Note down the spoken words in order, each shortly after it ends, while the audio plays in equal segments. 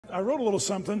I wrote a little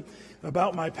something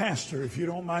about my pastor, if you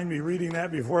don't mind me reading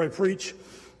that before I preach.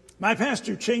 My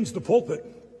pastor changed the pulpit,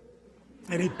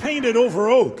 and he painted over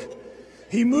oak.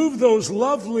 He moved those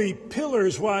lovely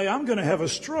pillars. Why, I'm going to have a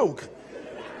stroke.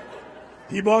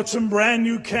 He bought some brand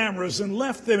new cameras and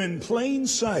left them in plain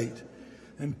sight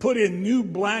and put in new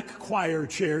black choir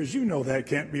chairs. You know that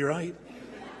can't be right.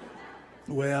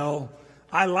 Well,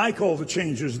 I like all the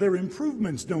changes. They're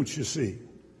improvements, don't you see?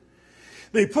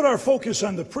 They put our focus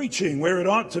on the preaching where it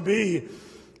ought to be.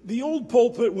 The old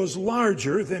pulpit was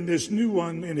larger than this new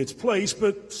one in its place,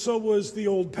 but so was the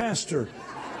old pastor.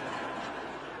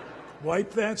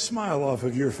 Wipe that smile off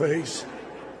of your face.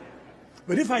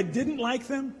 But if I didn't like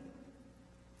them,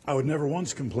 I would never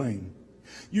once complain.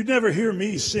 You'd never hear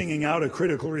me singing out a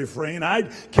critical refrain.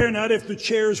 I'd care not if the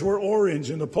chairs were orange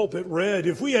and the pulpit red.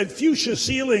 If we had fuchsia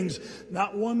ceilings,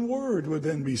 not one word would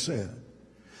then be said.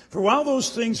 For while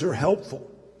those things are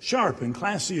helpful, sharp and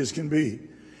classy as can be,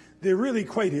 they're really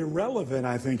quite irrelevant,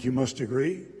 I think you must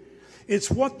agree.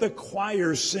 It's what the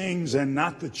choir sings and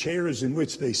not the chairs in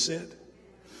which they sit.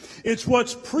 It's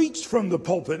what's preached from the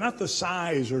pulpit, not the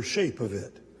size or shape of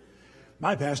it.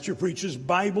 My pastor preaches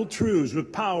Bible truths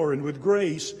with power and with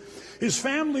grace. His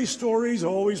family stories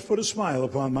always put a smile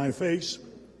upon my face.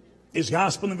 His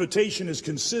gospel invitation is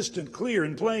consistent, clear,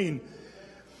 and plain.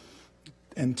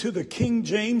 And to the King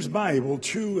James Bible,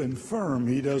 true and firm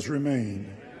he does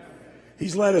remain.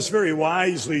 He's led us very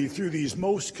wisely through these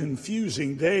most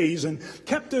confusing days and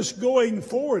kept us going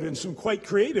forward in some quite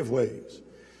creative ways.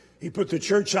 He put the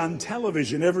church on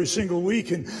television every single week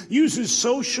and uses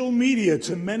social media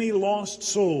to many lost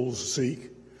souls seek.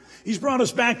 He's brought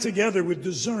us back together with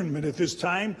discernment at this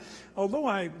time, although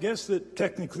I guess that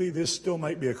technically this still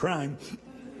might be a crime.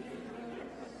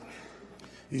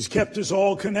 He's kept us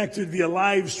all connected via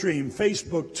live stream,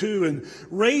 Facebook too, and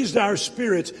raised our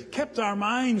spirits, kept our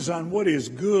minds on what is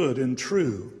good and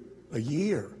true. A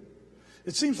year.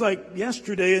 It seems like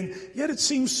yesterday, and yet it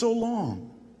seems so long.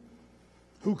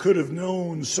 Who could have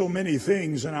known so many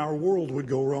things in our world would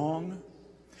go wrong?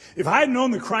 If I had known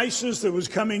the crisis that was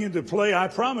coming into play, I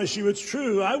promise you it's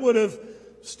true, I would have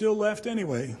still left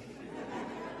anyway.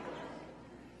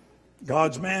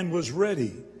 God's man was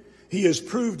ready. He has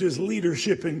proved his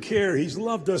leadership and care. He's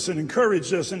loved us and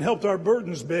encouraged us and helped our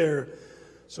burdens bear.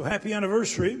 So happy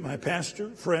anniversary, my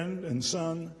pastor, friend, and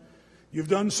son. You've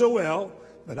done so well,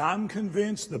 but I'm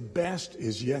convinced the best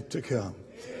is yet to come.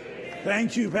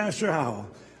 Thank you, Pastor Howell.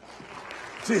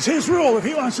 It's his rule. If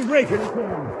he wants to break it, he can.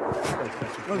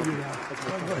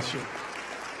 God bless you.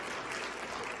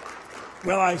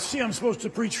 Well, I see I'm supposed to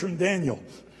preach from Daniel.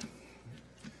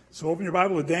 So open your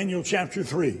Bible to Daniel chapter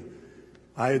 3.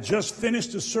 I had just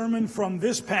finished a sermon from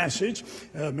this passage,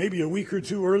 maybe a week or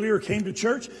two earlier, came to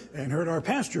church and heard our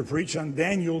pastor preach on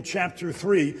Daniel chapter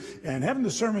 3. And having the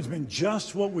sermon's been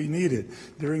just what we needed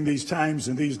during these times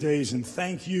and these days. And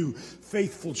thank you,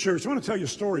 faithful church. I want to tell you a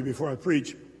story before I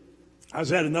preach. I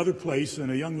was at another place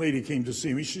and a young lady came to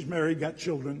see me. She's married, got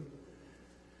children.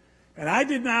 And I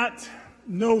did not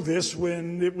know this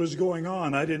when it was going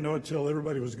on. I didn't know it till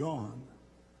everybody was gone.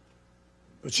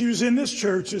 But she was in this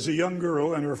church as a young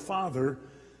girl, and her father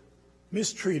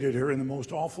mistreated her in the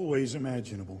most awful ways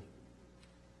imaginable.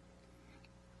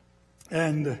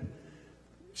 And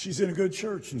she's in a good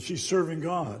church, and she's serving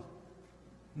God.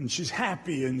 And she's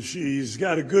happy, and she's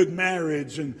got a good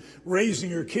marriage, and raising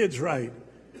her kids right.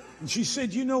 And she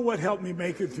said, you know what helped me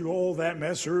make it through all that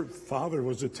mess? Her father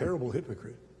was a terrible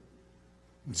hypocrite.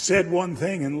 And said one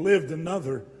thing and lived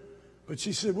another. But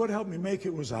she said, what helped me make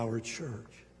it was our church.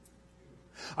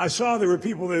 I saw there were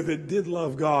people there that did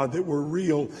love God, that were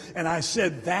real, and I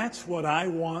said, that's what I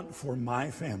want for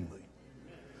my family.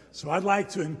 So I'd like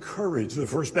to encourage the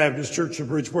First Baptist Church of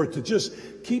Bridgeport to just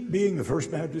keep being the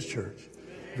First Baptist Church.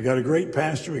 We've got a great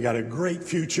pastor, we've got a great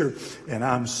future, and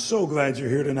I'm so glad you're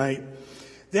here tonight.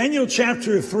 Daniel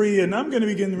chapter 3, and I'm going to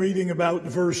begin reading about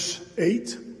verse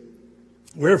 8.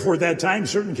 Wherefore at that time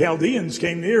certain Chaldeans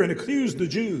came near and accused the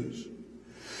Jews.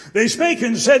 They spake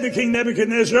and said to King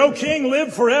Nebuchadnezzar, O king,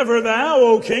 live forever. Thou,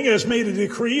 O king, hast made a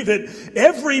decree that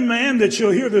every man that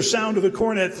shall hear the sound of the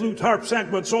cornet, flute, harp,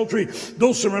 sackbut, psaltery,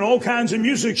 dulcimer, and all kinds of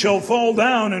music shall fall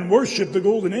down and worship the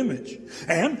golden image.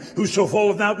 And whoso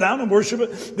falleth not down and worship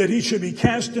it, that he should be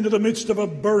cast into the midst of a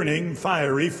burning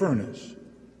fiery furnace.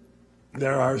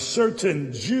 There are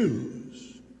certain Jews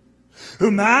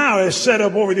whom thou hast set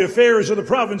up over the affairs of the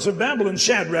province of Babylon,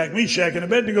 Shadrach, Meshach, and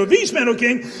Abednego. These men, O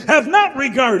king, have not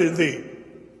regarded thee.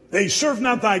 They serve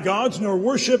not thy gods, nor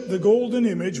worship the golden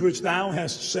image which thou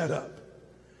hast set up.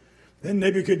 Then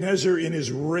Nebuchadnezzar, in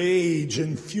his rage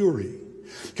and fury,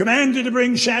 commanded to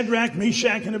bring Shadrach,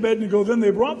 Meshach, and Abednego. Then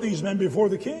they brought these men before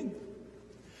the king.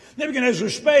 Nebuchadnezzar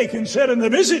spake and said unto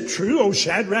them, Is it true, O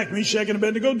Shadrach, Meshach, and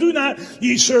Abednego, do not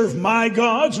ye serve my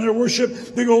gods, nor worship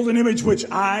the golden image which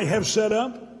I have set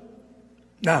up?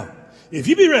 Now, if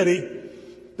ye be ready,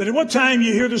 that at what time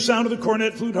ye hear the sound of the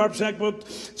cornet, flute, harp,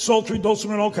 sackbut, psaltery,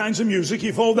 dulcimer, and all kinds of music,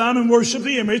 ye fall down and worship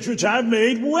the image which I have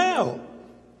made, well.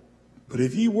 But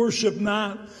if ye worship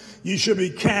not, ye shall be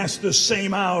cast the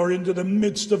same hour into the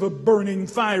midst of a burning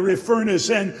fiery furnace.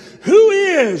 And who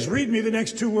is, read me the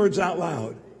next two words out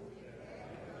loud.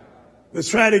 Let's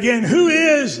try it again. Who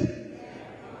is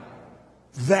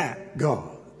that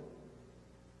God?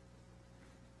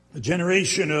 The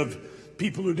generation of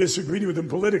people who disagreed with him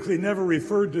politically never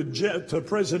referred to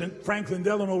President Franklin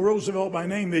Delano Roosevelt by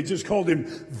name. They just called him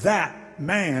that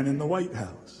man in the White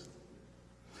House.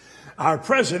 Our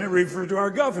president referred to our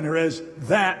governor as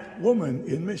that woman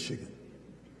in Michigan.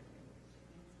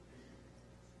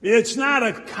 It's not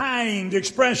a kind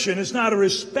expression. It's not a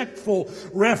respectful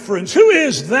reference. Who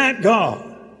is that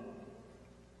God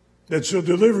that shall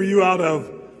deliver you out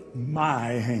of my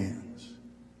hands?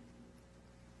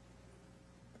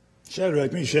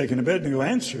 Shadrach, Meshach, and Abednego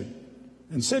answered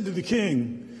and said to the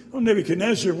king, O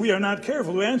Nebuchadnezzar, we are not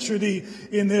careful to answer thee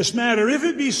in this matter. If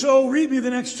it be so, read me the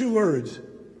next two words.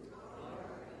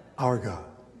 Our God.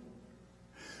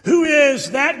 Who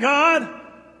is that God?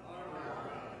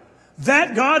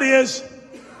 That God is,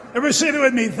 everybody say it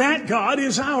with me, that God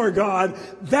is our God.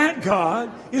 That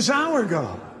God is our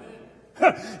God.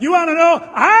 You want to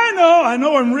know? I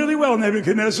know him really well,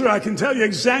 Nebuchadnezzar. I can tell you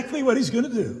exactly what he's going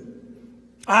to do.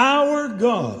 Our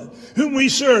God, whom we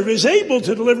serve, is able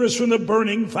to deliver us from the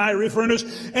burning fiery furnace,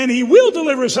 and he will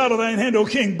deliver us out of thine hand, O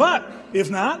king. But if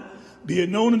not, be it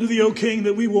known unto thee, O king,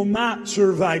 that we will not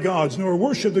serve thy gods, nor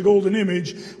worship the golden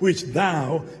image which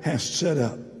thou hast set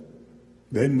up.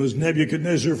 Then was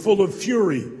Nebuchadnezzar full of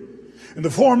fury, and the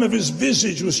form of his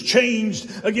visage was changed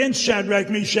against Shadrach,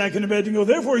 Meshach, and Abednego.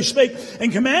 Therefore he spake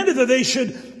and commanded that they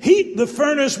should heat the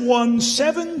furnace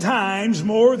 7 times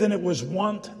more than it was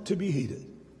wont to be heated.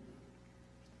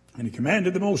 And he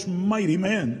commanded the most mighty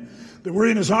men that were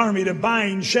in his army to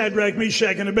bind Shadrach,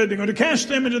 Meshach, and Abednego, to cast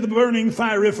them into the burning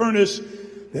fiery furnace.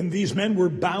 Then these men were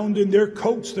bound in their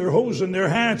coats, their hosen, their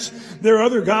hats, their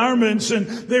other garments, and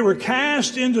they were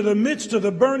cast into the midst of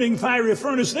the burning fiery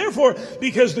furnace. Therefore,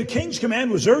 because the king's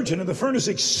command was urgent and the furnace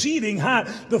exceeding hot,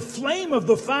 the flame of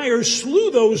the fire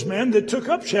slew those men that took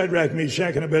up Shadrach,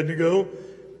 Meshach, and Abednego.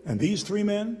 And these 3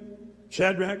 men,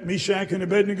 Shadrach, Meshach, and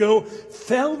Abednego,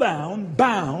 fell down,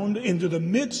 bound into the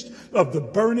midst of the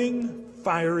burning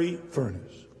fiery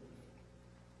furnace.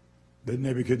 Then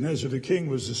Nebuchadnezzar the king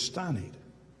was astonished,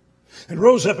 and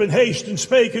rose up in haste, and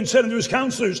spake, and said unto his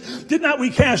counselors, Did not we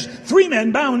cast 3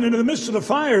 men bound into the midst of the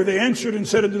fire? They answered and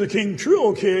said unto the king, True,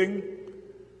 O king.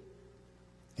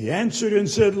 He answered and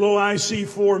said, Lo, I see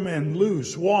 4 men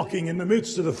loose, walking in the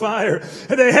midst of the fire,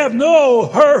 and they have no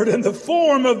hurt, and the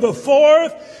form of the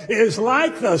 4th is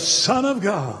like the Son of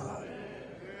God.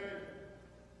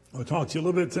 I'll talk to you a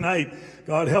little bit tonight.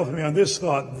 God help me on this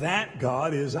thought. That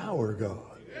God is our God.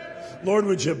 Lord,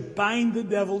 would you bind the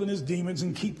devil and his demons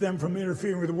and keep them from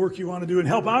interfering with the work you want to do, and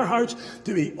help our hearts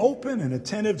to be open and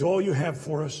attentive to all you have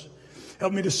for us.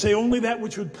 Help me to say only that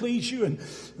which would please you. And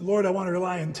Lord, I want to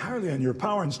rely entirely on your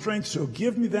power and strength. So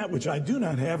give me that which I do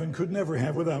not have and could never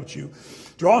have without you.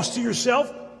 Draw us to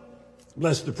yourself.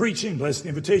 Bless the preaching, bless the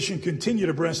invitation. Continue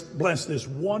to bless this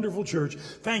wonderful church.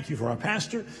 Thank you for our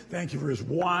pastor. Thank you for his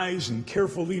wise and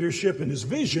careful leadership and his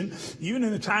vision. Even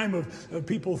in a time of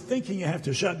people thinking you have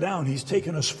to shut down, he's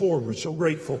taken us forward. So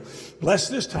grateful. Bless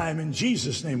this time. In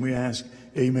Jesus' name we ask,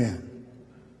 amen.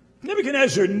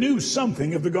 Nebuchadnezzar knew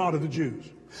something of the God of the Jews.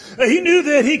 He knew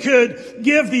that he could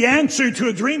give the answer to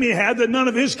a dream he had that none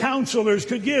of his counselors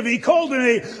could give. He called him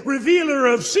a revealer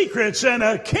of secrets and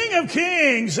a king of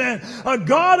kings and a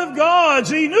God of gods.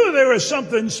 He knew there was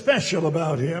something special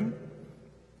about him.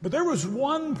 But there was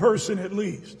one person at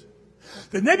least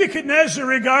that Nebuchadnezzar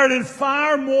regarded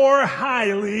far more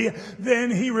highly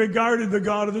than he regarded the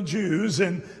God of the Jews,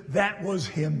 and that was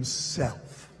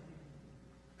himself.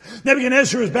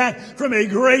 Nebuchadnezzar was back from a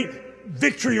great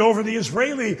victory over the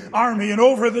Israeli army and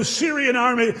over the Syrian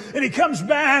army, and he comes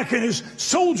back and his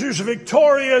soldiers are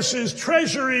victorious, his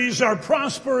treasuries are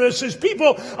prosperous, his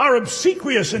people are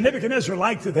obsequious, and Nebuchadnezzar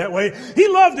liked it that way. He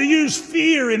loved to use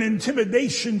fear and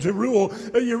intimidation to rule.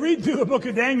 You read through the book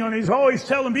of Daniel and he's always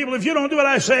telling people, if you don't do what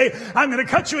I say, I'm going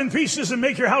to cut you in pieces and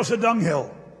make your house a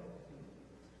dunghill.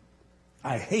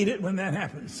 I hate it when that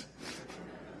happens.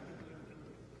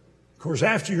 Of course,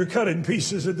 after you're cut in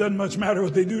pieces, it doesn't much matter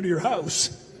what they do to your house.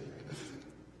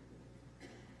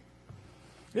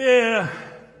 Yeah.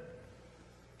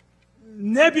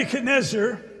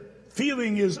 Nebuchadnezzar,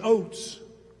 feeling his oats,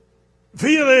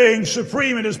 feeling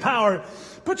supreme in his power,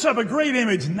 puts up a great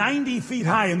image 90 feet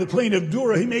high in the plain of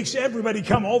Dura. He makes everybody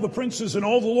come, all the princes and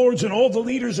all the lords and all the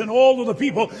leaders and all of the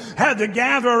people had to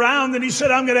gather around. And he said,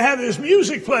 I'm going to have this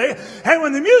music play. And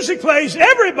when the music plays,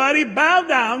 everybody bow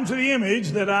down to the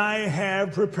image that I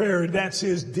have prepared. That's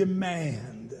his demand.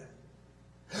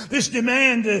 This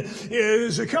demand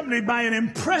is accompanied by an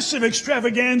impressive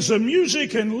extravaganza,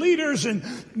 music and leaders and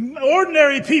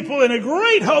ordinary people and a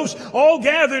great host all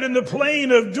gathered in the plain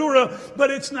of Dura.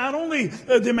 But it's not only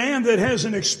a demand that has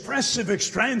an impressive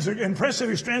extravaganza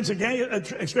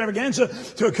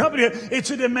to accompany it,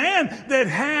 it's a demand that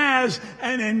has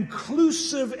an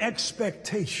inclusive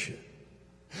expectation.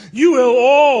 You will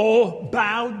all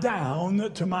bow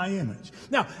down to my image.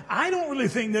 Now, I don't really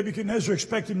think Nebuchadnezzar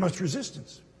expected much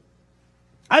resistance.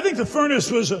 I think the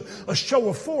furnace was a show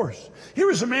of force. Here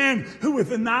was a man who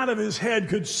with a nod of his head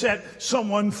could set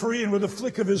someone free and with a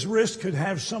flick of his wrist could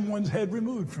have someone's head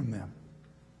removed from them.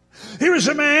 Here is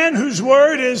a man whose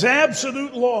word is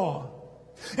absolute law.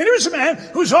 And here is a man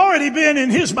who's already been, in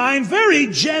his mind, very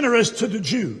generous to the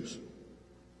Jews.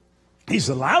 He's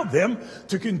allowed them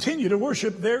to continue to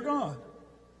worship their God.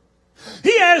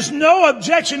 He has no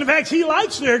objection. In fact, he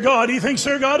likes their God. He thinks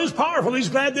their God is powerful. He's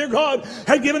glad their God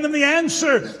had given them the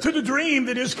answer to the dream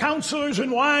that his counselors and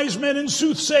wise men and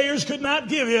soothsayers could not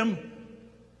give him.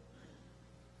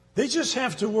 They just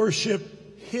have to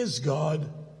worship his God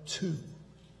too.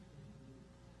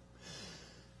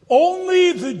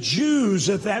 Only the Jews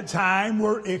at that time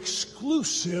were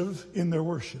exclusive in their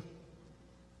worship.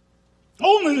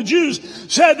 Only the Jews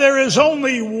said there is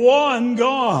only one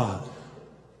God.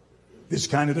 This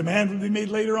kind of demand would be made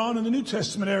later on in the New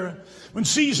Testament era. When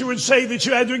Caesar would say that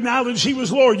you had to acknowledge he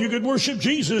was Lord, you could worship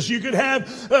Jesus, you could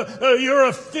have your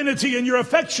affinity and your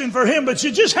affection for him, but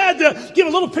you just had to give a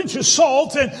little pinch of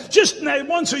salt and just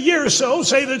once a year or so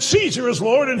say that Caesar is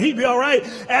Lord and he'd be all right.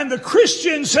 And the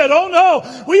Christians said, oh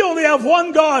no, we only have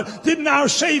one God. Didn't our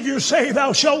Savior say,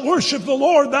 thou shalt worship the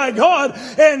Lord thy God,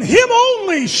 and him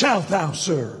only shalt thou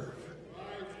serve?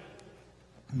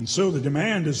 And so the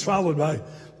demand is followed by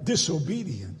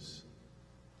disobedience.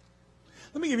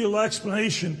 Let me give you a little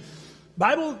explanation.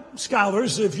 Bible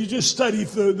scholars, if you just study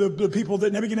the people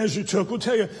that Nebuchadnezzar took, will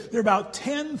tell you there are about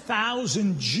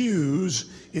 10,000 Jews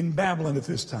in Babylon at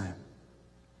this time.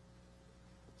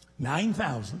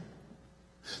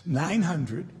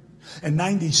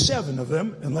 9,997 of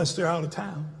them, unless they're out of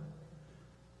town,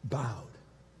 bowed.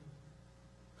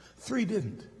 3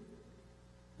 didn't.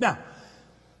 Now,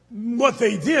 what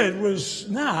they did was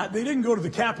they didn't go to the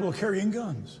Capitol carrying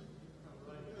guns.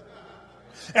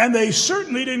 And they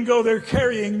certainly didn't go there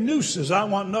carrying nooses. I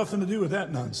want nothing to do with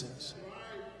that nonsense.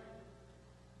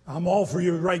 I'm all for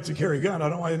your right to carry a gun. I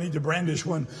don't want you to need to brandish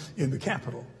one in the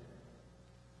Capitol.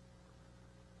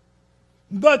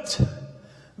 But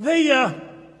they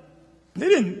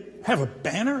didn't have a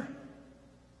banner.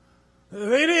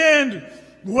 They didn't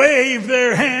wave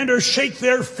their hand or shake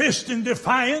their fist in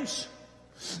defiance.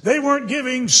 They weren't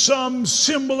giving some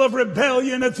symbol of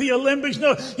rebellion at the Olympics.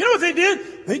 No, you know what they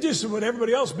did? They just did what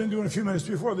everybody else had been doing a few minutes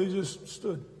before. They just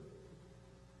stood.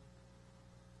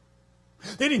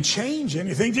 They didn't change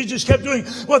anything. They just kept doing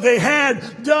what they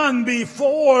had done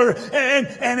before.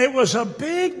 And it was a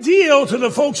big deal to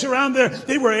the folks around there.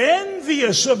 They were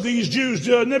envious of these Jews.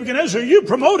 Nebuchadnezzar, you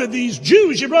promoted these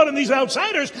Jews. You brought in these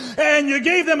outsiders and you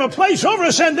gave them a place over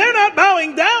us and they're not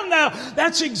bowing down now.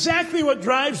 That's exactly what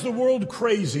drives the world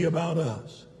crazy about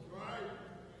us.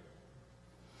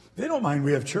 They don't mind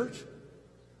we have church.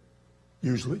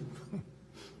 Usually.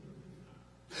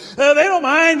 They don't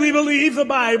mind we believe the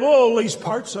Bible, at least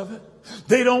parts of it.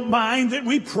 They don't mind that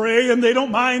we pray, and they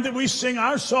don't mind that we sing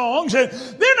our songs. And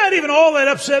they're not even all that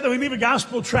upset that we leave a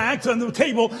gospel tract on the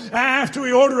table after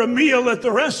we order a meal at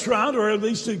the restaurant, or at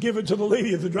least to give it to the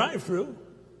lady at the drive-thru.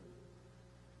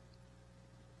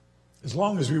 As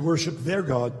long as we worship their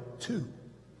God, too.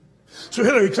 So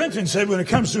Hillary Clinton said when it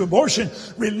comes to abortion,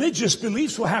 religious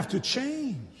beliefs will have to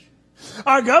change.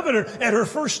 Our governor, at her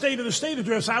first State of the State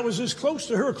address, I was as close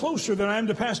to her, closer than I am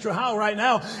to Pastor Howell right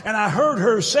now, and I heard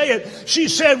her say it. She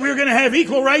said we're going to have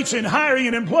equal rights in hiring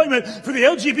and employment for the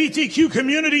LGBTQ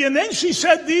community, and then she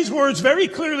said these words very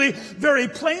clearly, very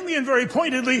plainly, and very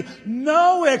pointedly,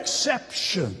 no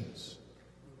exceptions.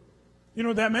 You know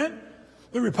what that meant?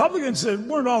 The Republicans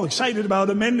weren't all excited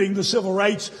about amending the civil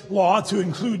rights law to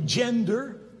include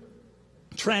gender,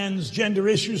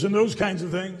 transgender issues, and those kinds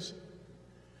of things.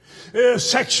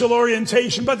 sexual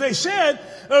orientation. But they said,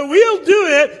 we'll do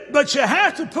it, but you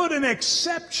have to put an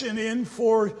exception in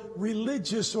for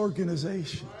religious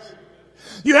organizations.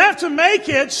 You have to make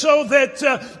it so that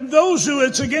those who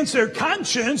it's against their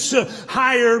conscience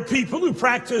hire people who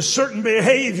practice certain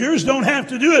behaviors don't have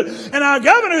to do it. And our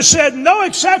governor said, no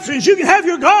exceptions. You can have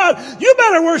your God. You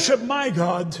better worship my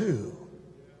God too.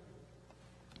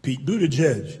 Pete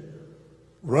Buttigieg,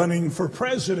 running for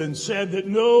president, said that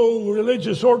no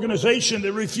religious organization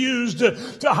that refused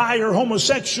to hire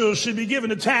homosexuals should be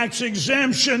given a tax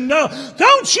exemption. No,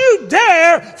 don't you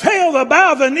dare fail to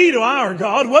bow the knee to our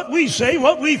God. What we say,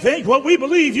 what we think, what we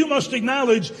believe, you must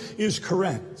acknowledge is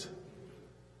correct.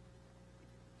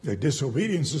 Their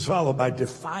disobedience is followed by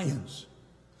defiance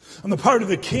on the part of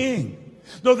the king.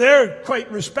 Though they're quite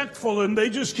respectful and they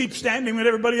just keep standing when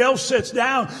everybody else sits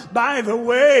down. By the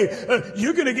way,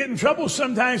 you're going to get in trouble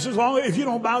sometimes if you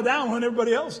don't bow down when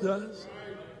everybody else does.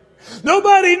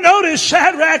 Nobody noticed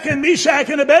Shadrach and Meshach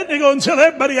and Abednego until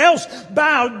everybody else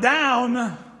bowed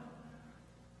down.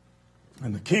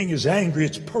 And the king is angry.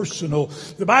 It's personal.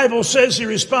 The Bible says he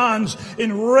responds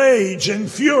in rage and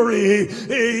fury.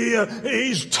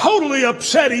 He's totally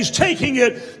upset. He's taking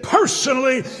it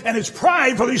personally, and it's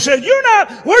prideful. He said, you're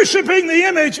not worshiping the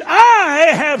image I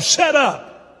have set up.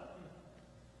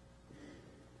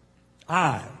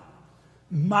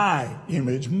 My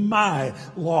image, my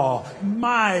law,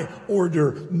 my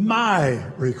order, my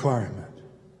requirement.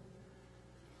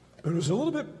 But it was a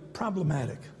little bit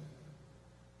problematic.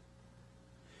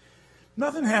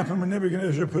 Nothing happened when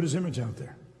Nebuchadnezzar put his image out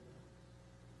there.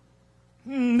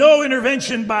 No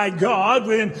intervention by God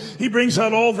when he brings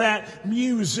out all that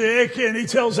music and he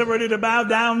tells everybody to bow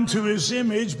down to his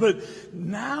image. But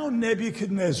now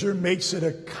Nebuchadnezzar makes it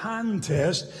a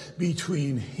contest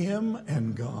between him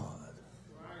and God.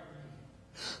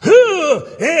 Who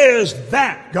is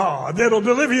that God that'll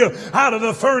deliver you out of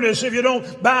the furnace if you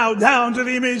don't bow down to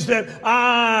the image that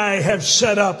I have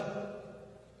set up?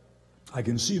 I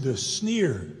can see the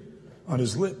sneer on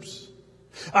his lips.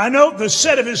 I note the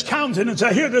set of his countenance.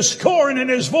 I hear the scorn in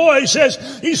his voice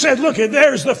as he said, look,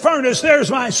 there's the furnace.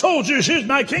 There's my soldiers. Here's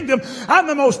my kingdom. I'm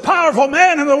the most powerful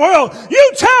man in the world.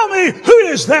 You tell me, who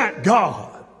is that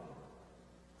God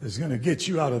that's going to get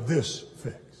you out of this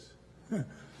fix?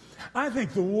 I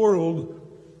think the world,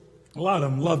 a lot of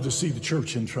them love to see the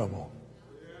church in trouble.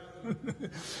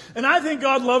 And I think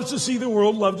God loves to see the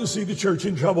world, love to see the church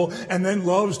in trouble, and then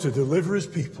loves to deliver his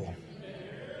people.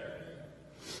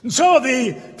 And so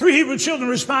the three Hebrew children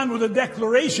respond with a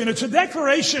declaration. It's a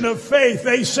declaration of faith.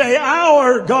 They say,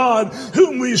 our God,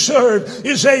 whom we serve,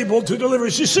 is able to deliver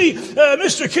us. You see,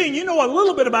 Mr. King, you know a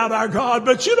little bit about our God,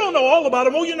 but you don't know all about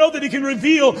him. Oh, you know that he can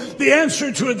reveal the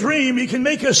answer to a dream. He can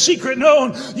make a secret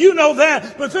known. You know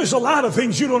that, but there's a lot of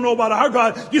things you don't know about our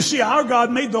God. You see, our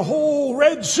God made the whole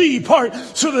Red Sea part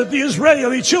so that the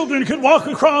Israeli children could walk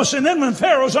across, and then when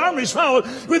Pharaoh's armies followed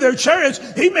with their chariots,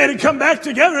 he made it come back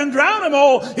together and drown them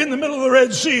all in the middle of the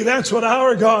Red Sea. That's what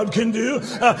our God can do.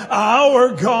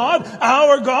 Our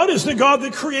God is the God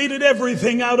that created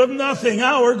everything out of nothing.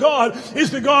 Our God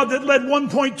is the God that led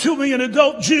 1.2 million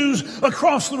adult Jews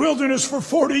across the wilderness for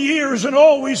 40 years and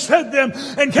always fed them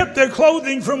and kept their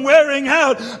clothing from wearing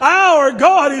out. Our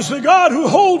God is the God who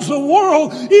holds the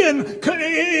world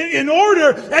in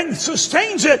order and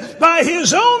sustains it by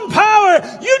his own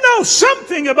power. You know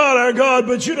something about our God,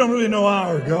 but you don't really know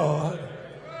our God.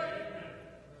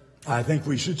 I think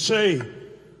we should say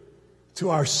to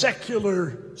our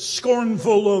secular,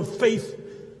 scornful of faith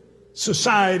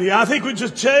society, I think we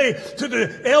should say to the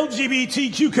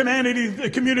LGBTQ community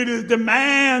that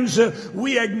demands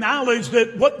we acknowledge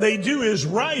that what they do is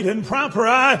right and proper.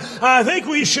 I think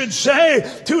we should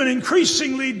say to an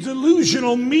increasingly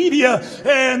delusional media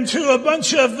and to a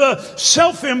bunch of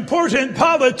self-important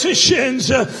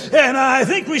politicians, and I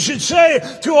think we should say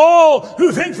to all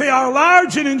who think they are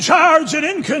large and in charge and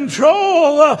in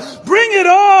control, bring it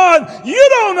on. You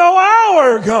don't know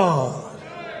our God.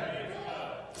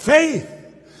 Faith.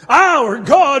 Our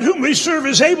God, whom we serve,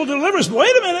 is able to deliver us. Wait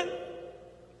a minute.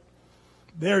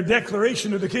 Their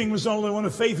declaration to the king was not only one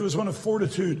of faith, it was one of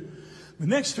fortitude. The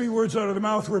next three words out of their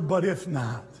mouth were, but if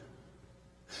not.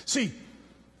 See,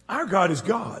 our God is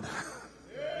God.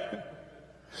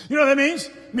 You know what that means?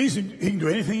 It means he can do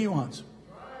anything he wants.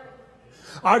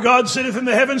 Our God sitteth in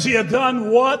the heavens. He hath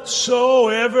done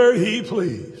whatsoever he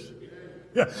pleased.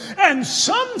 Yeah. And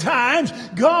sometimes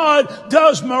God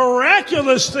does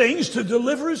miraculous things to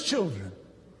deliver his children,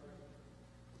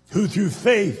 who through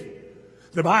faith,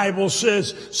 the Bible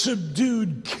says,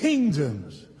 subdued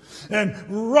kingdoms and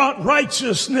wrought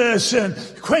righteousness and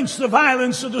quenched the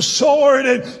violence of the sword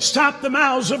and stopped the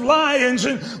mouths of lions,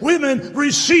 and women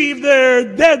received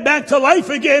their dead back to life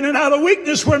again, and out of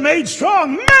weakness were made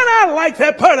strong. Man, I like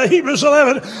that part of Hebrews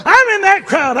 11. I'm in that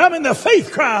crowd. I'm in the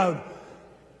faith crowd.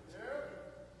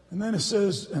 And then it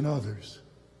says, and others.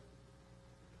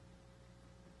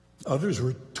 Others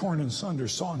were torn in sunder,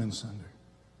 sawn in sunder.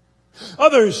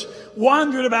 Others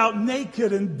wandered about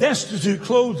naked and destitute,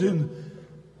 clothed in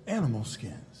animal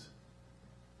skins,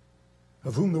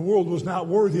 of whom the world was not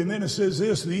worthy. And then it says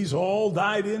this, these all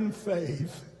died in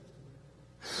faith.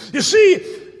 You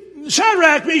see,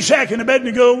 Shadrach, Meshach, and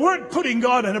Abednego weren't putting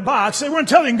God in a box. They weren't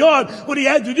telling God what he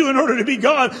had to do in order to be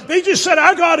God. They just said,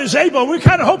 our God is able. We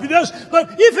kind of hope he does. But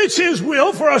if it's his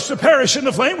will for us to perish in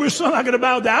the flame, we're still not going to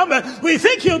bow down. But we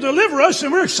think he'll deliver us,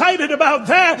 and we're excited about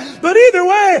that. But either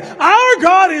way, our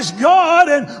God is God,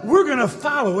 and we're going to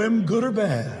follow him, good or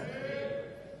bad.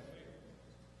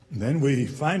 And then we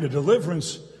find a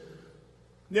deliverance.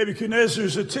 Nebuchadnezzar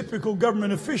is a typical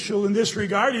government official in this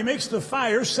regard. He makes the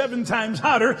fire 7 times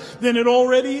hotter than it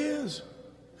already is.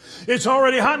 It's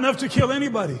already hot enough to kill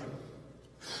anybody.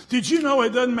 Did you know it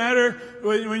doesn't matter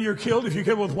when you're killed if you're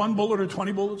killed with 1 bullet or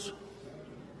 20 bullets?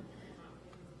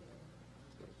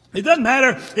 It doesn't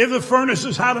matter if the furnace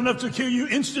is hot enough to kill you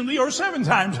instantly or 7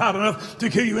 times hot enough to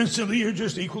kill you instantly. You're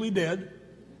just equally dead.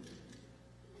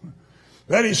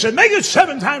 Then he said, make it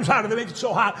 7 times hotter. They make it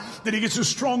so hot that he gets the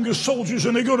strongest soldiers,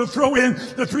 and they go to throw in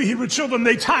the 3 Hebrew children.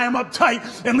 They tie them up tight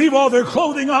and leave all their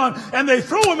clothing on, and they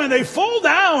throw them and they fall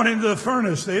down into the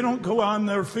furnace. They don't go on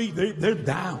their feet. They're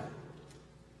down.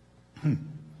 And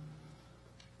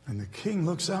the king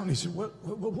looks out and he said, wait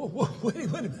a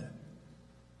minute.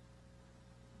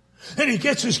 And he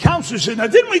gets his counselors and said, now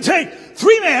didn't we take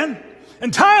 3 men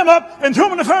and tie them up and throw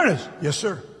them in the furnace? Yes,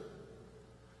 sir.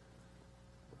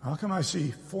 How come I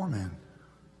see 4 men?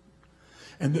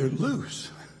 And they're loose.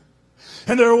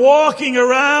 And they're walking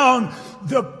around.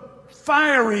 The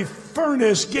fiery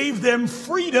furnace gave them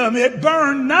freedom. It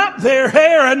burned not their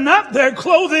hair and not their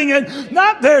clothing and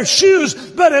not their shoes,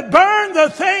 but it burned the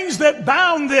things that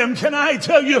bound them. Can I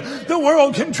tell you, the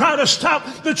world can try to stop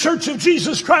the church of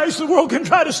Jesus Christ. The world can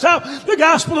try to stop the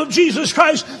gospel of Jesus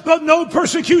Christ, but no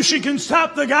persecution can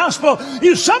stop the gospel.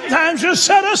 You sometimes just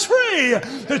set us free.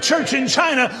 The church in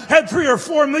China had 3 or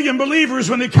 4 million believers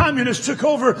when the communists took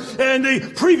over and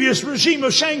the previous regime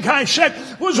of Chiang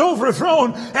Kai-shek was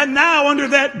overthrown. And now under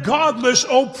that godless,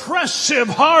 oppressive,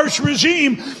 harsh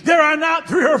regime, there are not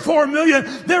 3 or 4 million.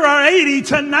 There are 80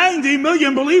 to 90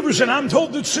 million believers. And I'm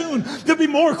told that soon there'll be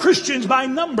more Christians by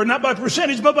number, not by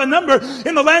percentage, but by number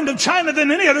in the land of China than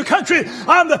any other country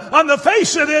on the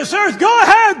face of this earth. Go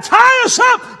ahead, tie us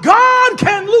up. God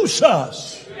can loose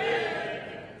us.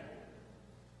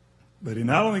 But he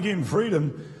not only gave them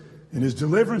freedom, in his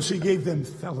deliverance, he gave them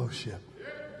fellowship.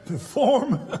 The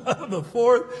form of the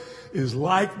 4th is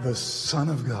like the Son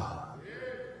of God.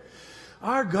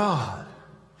 Our God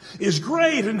is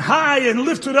great and high and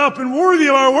lifted up and worthy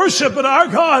of our worship, but our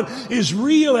God is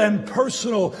real and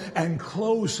personal and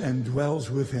close and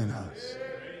dwells within us.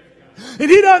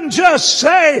 And he doesn't just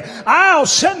say, I'll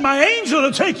send my angel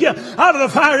to take you out of the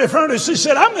fiery furnace. He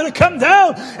said, I'm going to come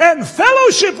down and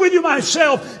fellowship with you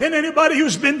myself. And anybody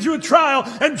who's been through a trial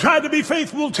and tried to be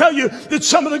faithful will tell you that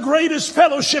some of the greatest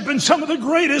fellowship and some of the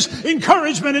greatest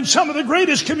encouragement and some of the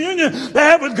greatest communion they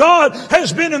have with God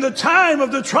has been in the time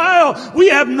of the trial. We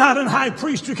have not an high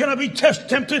priest who cannot be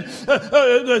tempted,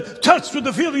 touched with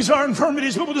the feelings of our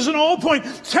infirmities, but is in all point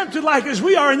tempted like as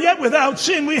we are, and yet without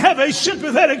sin. We have a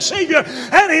sympathetic Savior,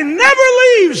 and he never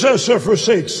leaves us or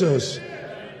forsakes us.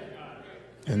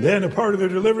 And then a part of their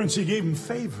deliverance, he gave them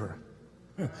favor.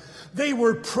 They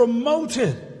were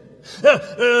promoted.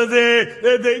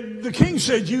 The king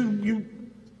said, you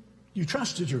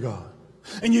trusted your God.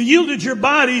 And you yielded your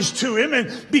bodies to him.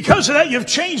 And because of that, you've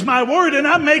changed my word. And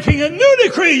I'm making a new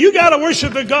decree. You got to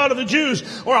worship the God of the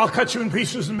Jews, or I'll cut you in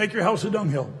pieces and make your house a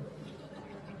dunghill.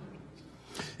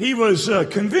 He was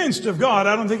convinced of God.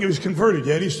 I don't think he was converted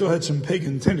yet. He still had some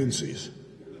pagan tendencies.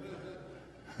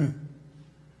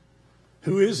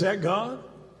 Who is that God?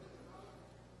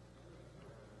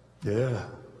 Yeah.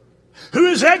 Who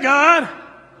is that God?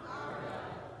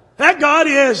 That God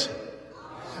is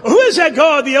Who is that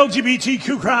God the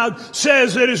LGBTQ crowd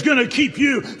says that is going to keep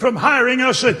you from hiring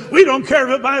us? And we don't care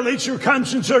if it violates your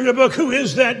conscience or your book. Who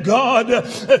is that God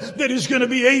that is going to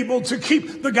be able to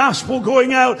keep the gospel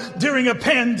going out during a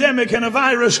pandemic and a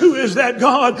virus? Who is that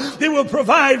God that will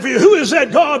provide for you? Who is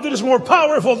that God that is more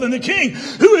powerful than the king?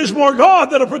 Who is more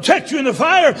God that will protect you in the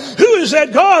fire? Who is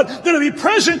that God that will be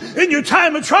present in your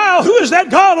time of trial? Who is that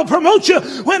God that will promote you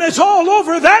when it's all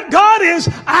over? That God is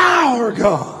our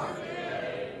God.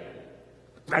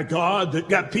 That God that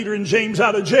got Peter and James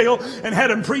out of jail and had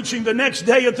them preaching the next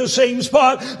day at the same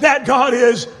spot. That God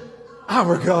is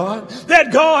our God.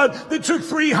 That God that took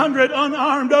 300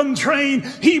 unarmed, untrained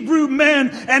Hebrew men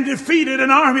and defeated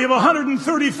an army of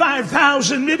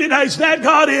 135,000 Midianites. That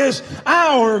God is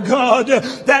our God.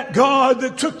 That God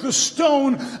that took the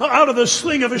stone out of the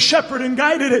sling of a shepherd and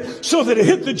guided it so that it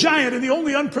hit the giant in the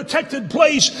only unprotected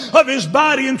place of his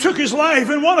body and took his life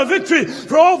and won a victory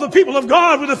for all the people of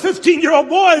God with a 15-year-old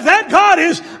boy. That God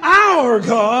is our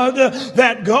God.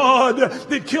 That God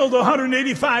that killed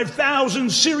 185,000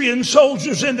 Syrian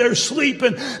soldiers in their sleep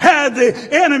and had the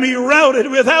enemy routed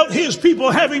without his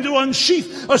people having to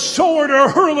unsheath a sword or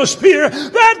hurl a spear.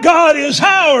 That God is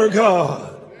our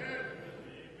God.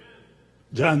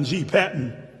 John G.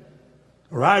 Patton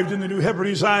arrived in the New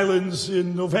Hebrides Islands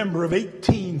in November of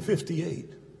 1858.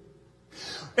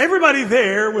 Everybody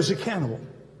there was a cannibal.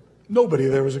 Nobody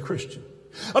there was a Christian.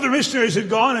 Other missionaries had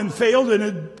gone and failed and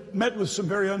had met with some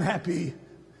very unhappy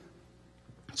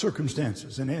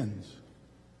circumstances and ends.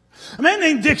 A man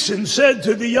named Dixon said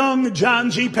to the young John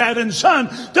G. Patton, "Son,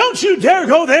 don't you dare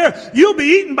go there. You'll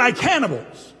be eaten by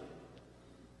cannibals."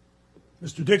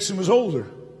 Mr. Dixon was older,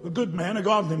 a good man, a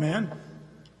godly man.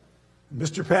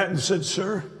 Mr. Patton said,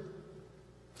 "Sir,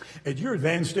 at your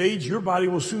advanced age, your body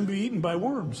will soon be eaten by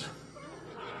worms.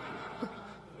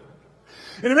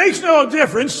 And it makes no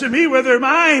difference to me whether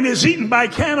mine is eaten by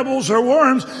cannibals or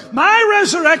worms. My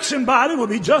resurrection body will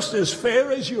be just as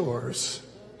fair as yours."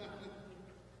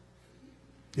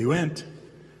 He went.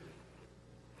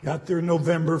 Got there in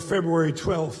November, February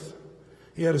 12th.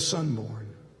 He had a son born.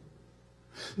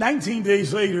 19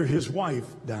 days later, his wife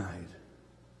died.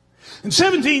 And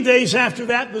 17 days after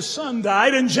that, the son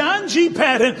died. And John G.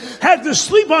 Patton had to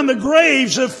sleep on the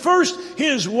graves of first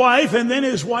his wife and then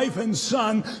his wife and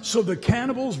son so the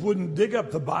cannibals wouldn't dig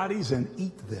up the bodies and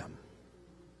eat them.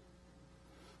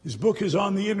 His book is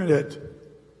on the internet.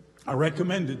 I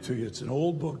recommend it to you. It's an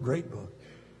old book, great book.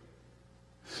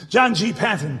 John G.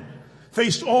 Patton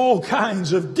faced all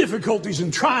kinds of difficulties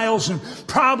and trials and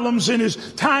problems in his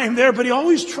time there, but he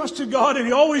always trusted God and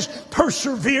he always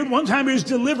persevered. One time he was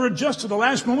delivered just to the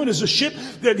last moment as a ship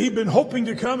that he'd been hoping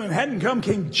to come and hadn't come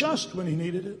came just when he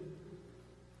needed it.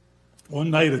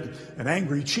 One night, an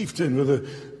angry chieftain with a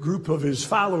group of his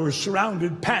followers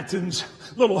surrounded Patton's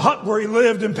little hut where he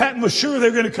lived, and Patton was sure they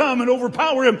were going to come and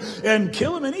overpower him and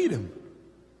kill him and eat him.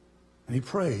 And he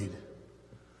prayed.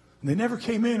 And they never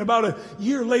came in. About a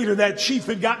year later, that chief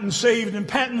had gotten saved, and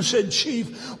Patton said, "Chief,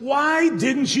 why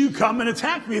didn't you come and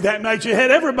attack me that night? You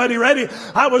had everybody ready.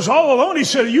 I was all alone." He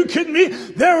said, "Are you kidding me?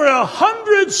 There were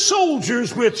 100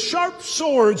 soldiers with sharp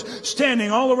swords standing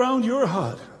all around your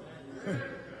hut.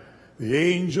 The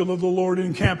angel of the Lord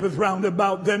encampeth round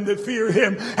about them that fear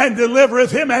him and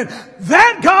delivereth him." And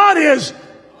that God is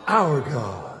our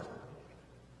God.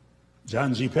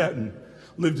 John G. Patton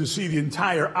lived to see the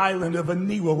entire island of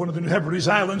Aniwa, one of the New Hebrides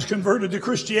Islands, converted to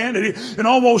Christianity, and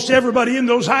almost everybody in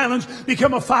those islands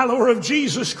become a follower of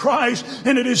Jesus Christ.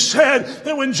 And it is said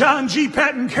that when John G.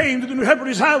 Patton came to the New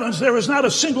Hebrides Islands, there was not a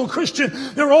single Christian.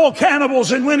 They were all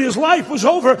cannibals. And when his life was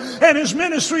over and his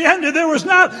ministry ended, there was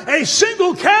not a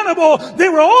single cannibal. They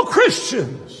were all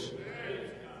Christians.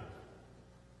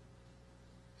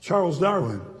 Charles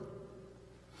Darwin,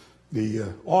 the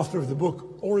author of the book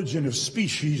Origin of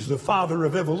Species, the father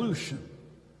of evolution,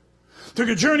 took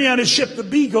a journey on his ship, the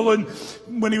Beagle, and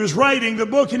when he was writing the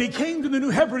book, and he came to the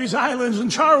New Hebrides Islands, and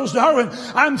Charles Darwin,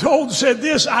 I'm told, said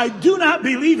this: "I do not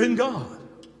believe in God.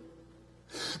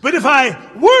 But if I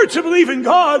were to believe in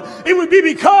God, it would be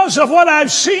because of what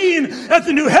I've seen at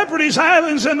the New Hebrides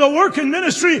Islands and the work and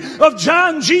ministry of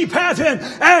John G. Patton,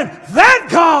 and that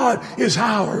God is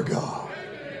our God."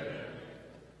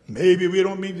 Maybe we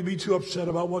don't need to be too upset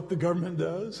about what the government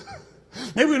does.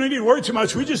 Maybe we don't need to worry too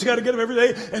much. We just got to get up every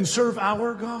day and serve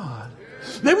our God.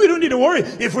 Maybe we don't need to worry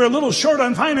if we're a little short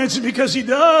on finances, because he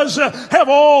does have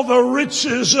all the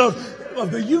riches of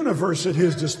the universe at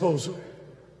his disposal.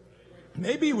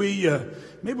 Maybe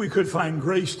we could find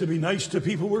grace to be nice to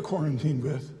people we're quarantined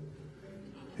with,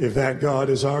 if that God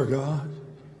is our God.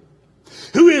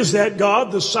 Who is that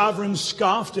God, the sovereign,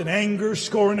 scoffed in anger,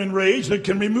 scorn, and rage, that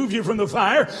can remove you from the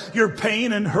fire, your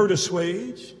pain and hurt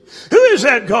assuage? Who is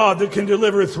that God that can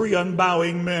deliver 3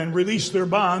 unbowing men, release their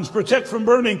bonds, protect from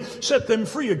burning, set them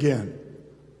free again?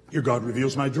 Your God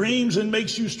reveals my dreams and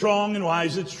makes you strong and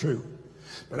wise, it's true.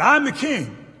 But I'm the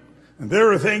king, and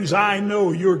there are things I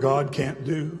know your God can't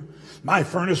do. My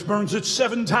furnace burns at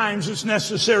 7 times its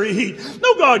necessary heat.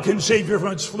 No God can save you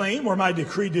from its flame or my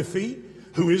decreed defeat.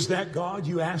 Who is that God,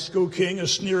 you ask, O king, a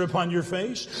sneer upon your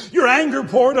face? Your anger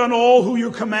poured on all who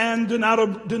your command do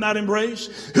not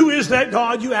embrace. Who is that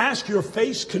God, you ask, your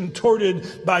face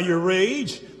contorted by your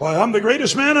rage? Why, I'm the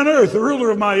greatest man on earth, the ruler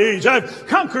of my age. I've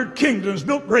conquered kingdoms,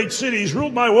 built great cities,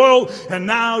 ruled my world, and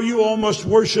now you all must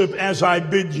worship as I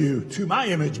bid you. To my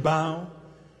image bow.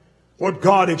 What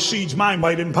God exceeds my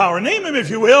might and power? Name him if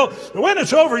you will, but when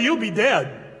it's over, you'll be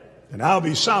dead, and I'll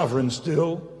be sovereign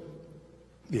still.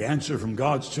 The answer from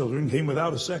God's children came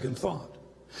without a second thought.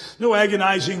 No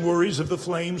agonizing worries of the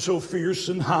flame so fierce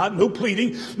and hot. No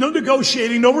pleading, no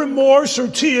negotiating, no remorse or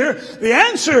tear. The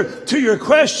answer to your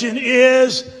question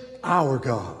is our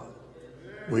God.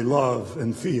 We love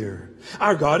and fear.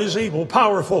 Our God is able,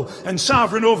 powerful, and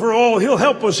sovereign over all. He'll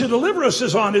help us. He'll deliver us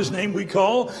as on his name we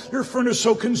call. Your furnace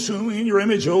so consuming, your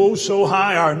image oh so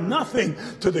high, are nothing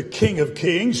to the King of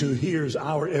Kings who hears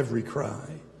our every cry.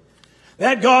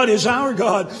 That God is our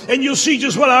God, and you'll see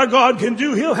just what our God can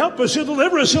do. He'll help us. He'll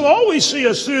deliver us. He'll always see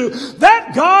us through.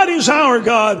 That God is our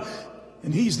God,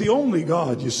 and he's the only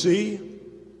God, you see.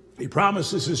 He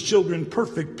promises his children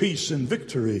perfect peace and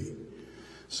victory.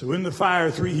 So in the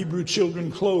fire, 3 Hebrew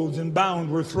children clothed and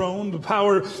bound were thrown. The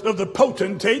power of the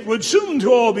potentate would soon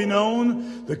to all be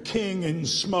known. The king in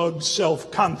smug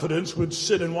self-confidence would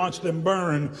sit and watch them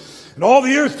burn, and all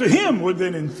the earth to him would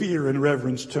then in fear and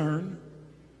reverence turn.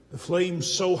 The flames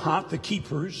so hot the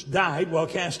keepers died while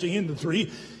casting in the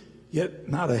 3, yet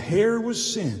not a hair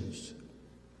was singed.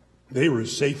 They were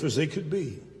as safe as they could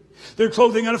be. Their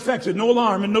clothing unaffected, no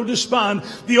alarm and no despond.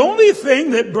 The only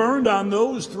thing that burned on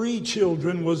those 3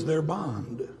 children was their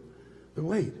bond. But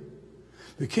wait,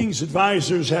 the king's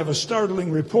advisors have a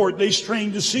startling report. They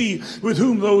strain to see with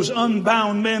whom those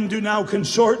unbound men do now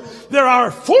consort. There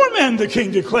are 4 men, the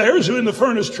king declares, who in the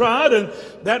furnace trod, and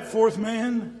that 4th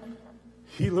man,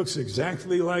 he looks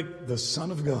exactly like the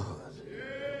Son of God.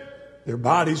 Their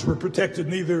bodies were protected.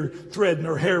 Neither thread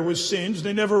nor hair was singed.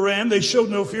 They never ran. They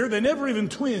showed no fear. They never even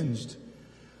twinged.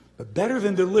 But better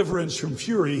than deliverance from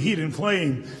fury, heat, and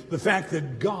flame, the fact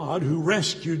that God, who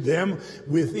rescued them,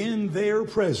 within their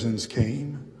presence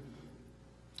came.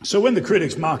 So when the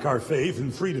critics mock our faith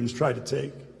and freedoms try to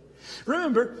take,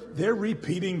 remember, they're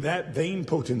repeating that vain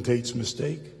potentate's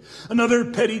mistake. Another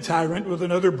petty tyrant with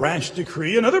another brash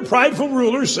decree. Another prideful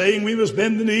ruler saying we must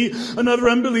bend the knee. Another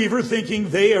unbeliever thinking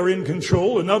they are in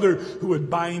control. Another who would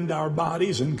bind our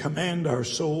bodies and command our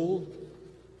soul.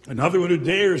 Another one who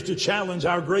dares to challenge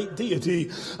our great deity.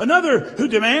 Another who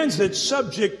demands that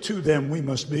subject to them we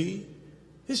must be.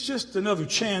 It's just another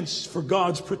chance for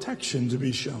God's protection to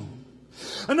be shown.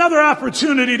 Another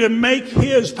opportunity to make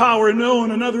his power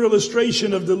known. Another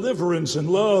illustration of deliverance and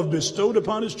love bestowed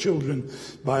upon his children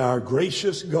by our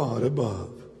gracious God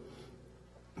above.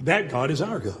 That God is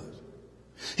our God.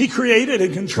 He created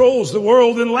and controls the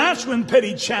world and laughs when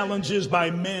petty challenges by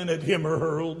men at him are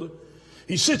hurled.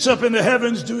 He sits up in the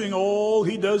heavens doing all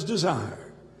he does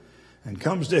desire, and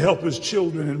comes to help his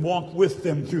children and walk with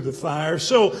them through the fire.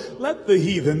 So let the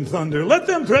heathen thunder, let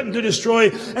them threaten to destroy,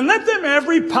 and let them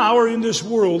every power in this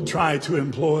world try to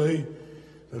employ.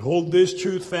 But hold this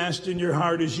truth fast in your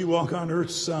heart as you walk on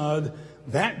earth's sod.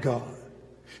 That God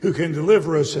who can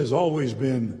deliver us has always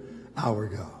been our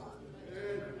God.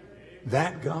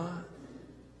 That God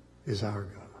is our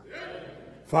God.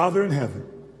 Father in heaven,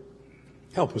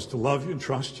 help us to love you and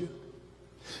trust you.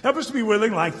 Help us to be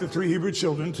willing, like the 3 Hebrew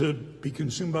children, to be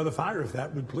consumed by the fire if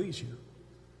that would please you.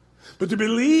 But to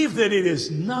believe that it is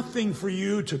nothing for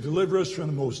you to deliver us from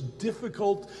the most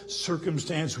difficult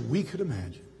circumstance we could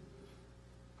imagine.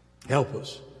 Help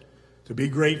us to be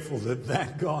grateful that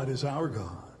that God is our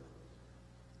God.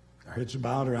 Our heads are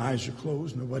bowed, our eyes are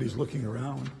closed, nobody's looking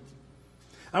around.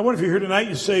 I wonder if you're here tonight,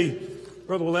 you say,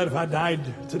 Brother Ouellette, if I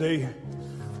died today,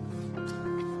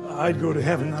 I'd go to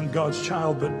heaven. I'm God's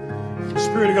child, but the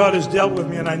Spirit of God has dealt with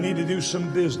me and I need to do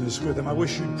some business with him. I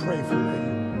wish you'd pray for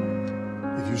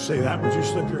me. If you say that, would you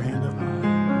slip your hand up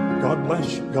high? God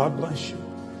bless you. God bless you.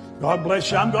 God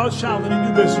bless you. I'm God's child and I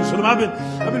do business with him. I've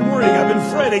been worrying. I've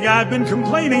been fretting. I've been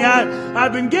complaining.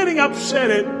 I've been getting upset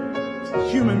at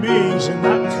human beings and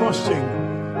not trusting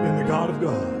in the God of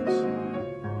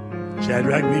gods.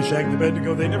 Shadrach, Meshach, and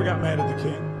Abednego, they never got mad at the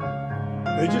king.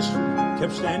 They just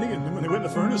kept standing, and when they went in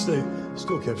the furnace, they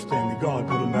still kept standing. God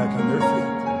put them back on their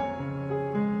feet.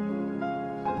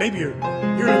 Maybe you're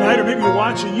here tonight, or maybe you're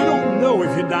watching. You don't know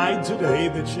if you died today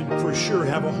that you'd for sure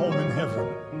have a home in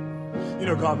heaven. You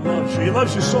know, God loves you. He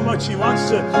loves you so much, He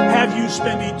wants to have you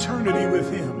spend eternity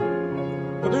with Him.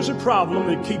 But there's a problem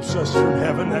that keeps us from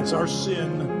heaven. That's our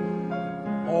sin.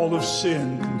 All of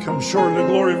sin can come short of the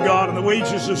glory of God, and the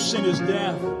wages of sin is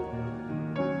death.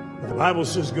 But the Bible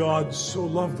says God so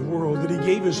loved the world that He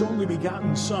gave His only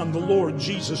begotten Son, the Lord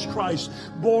Jesus Christ,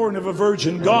 born of a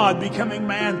virgin, God becoming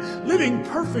man, living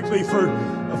perfectly for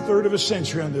a third of a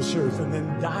century on this earth, and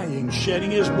then dying,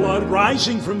 shedding His blood,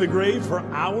 rising from the grave for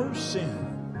our sin.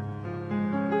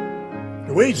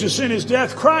 The wages of sin is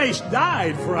death. Christ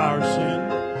died for our sin.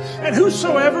 And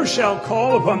whosoever shall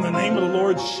call upon the name of the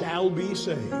Lord shall be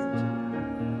saved.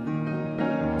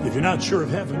 If you're not sure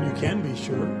of heaven, you can be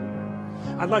sure.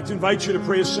 I'd like to invite you to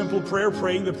pray a simple prayer.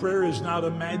 Praying the prayer is not a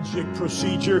magic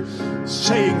procedure.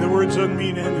 Saying the words doesn't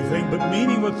mean anything, but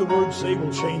meaning what the words say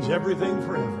will change everything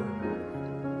forever.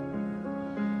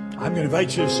 I'm going to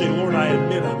invite you to say, Lord, I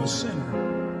admit I'm a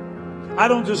sinner. I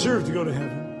don't deserve to go to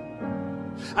heaven.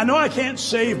 I know I can't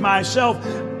save myself.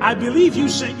 I believe you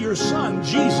sent your Son,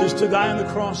 Jesus, to die on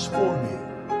the cross for me.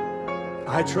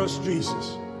 I trust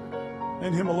Jesus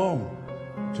and Him alone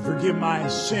to forgive my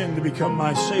sin, to become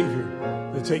my Savior,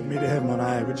 to take me to heaven. And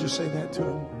I would just say that to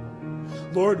Him.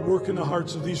 Lord, work in the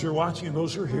hearts of these who are watching and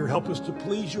those who are here. Help us to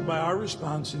please you by our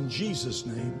response in Jesus'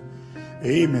 name.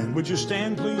 Amen. Would you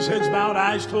stand, please? Heads bowed,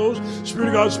 eyes closed. Spirit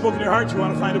of God spoke in your heart. You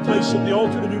want to find a place at the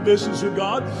altar to do business with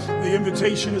God? The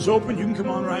invitation is open. You can come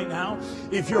on right now.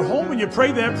 If you're home and you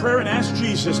pray that prayer and ask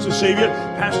Jesus to save you,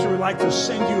 Pastor would like to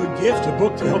send you a gift, a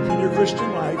book to help you in your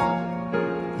Christian life.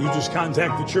 You just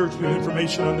contact the church with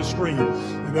information on the screen,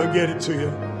 and they'll get it to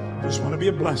you. Just want to be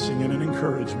a blessing and an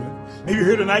encouragement. Maybe you're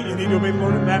here tonight, you need to obey the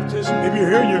Lord in baptism. Maybe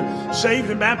you're here and you're saved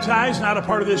and baptized, not a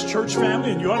part of this church family,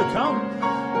 and you ought to come.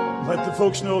 Let the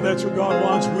folks know that's what God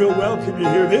wants. We'll welcome you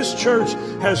here. This church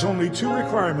has only 2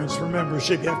 requirements for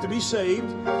membership. You have to be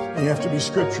saved and you have to be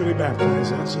scripturally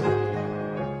baptized. That's it.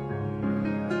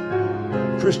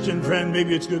 Christian friend,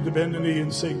 maybe it's good to bend the knee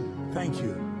and say thank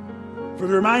you for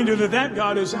the reminder that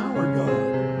God is our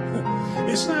God.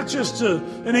 It's not just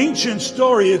an ancient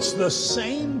story. It's the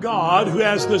same God who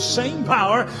has the same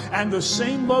power and the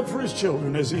same love for His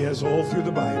children as He has all through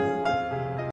the Bible.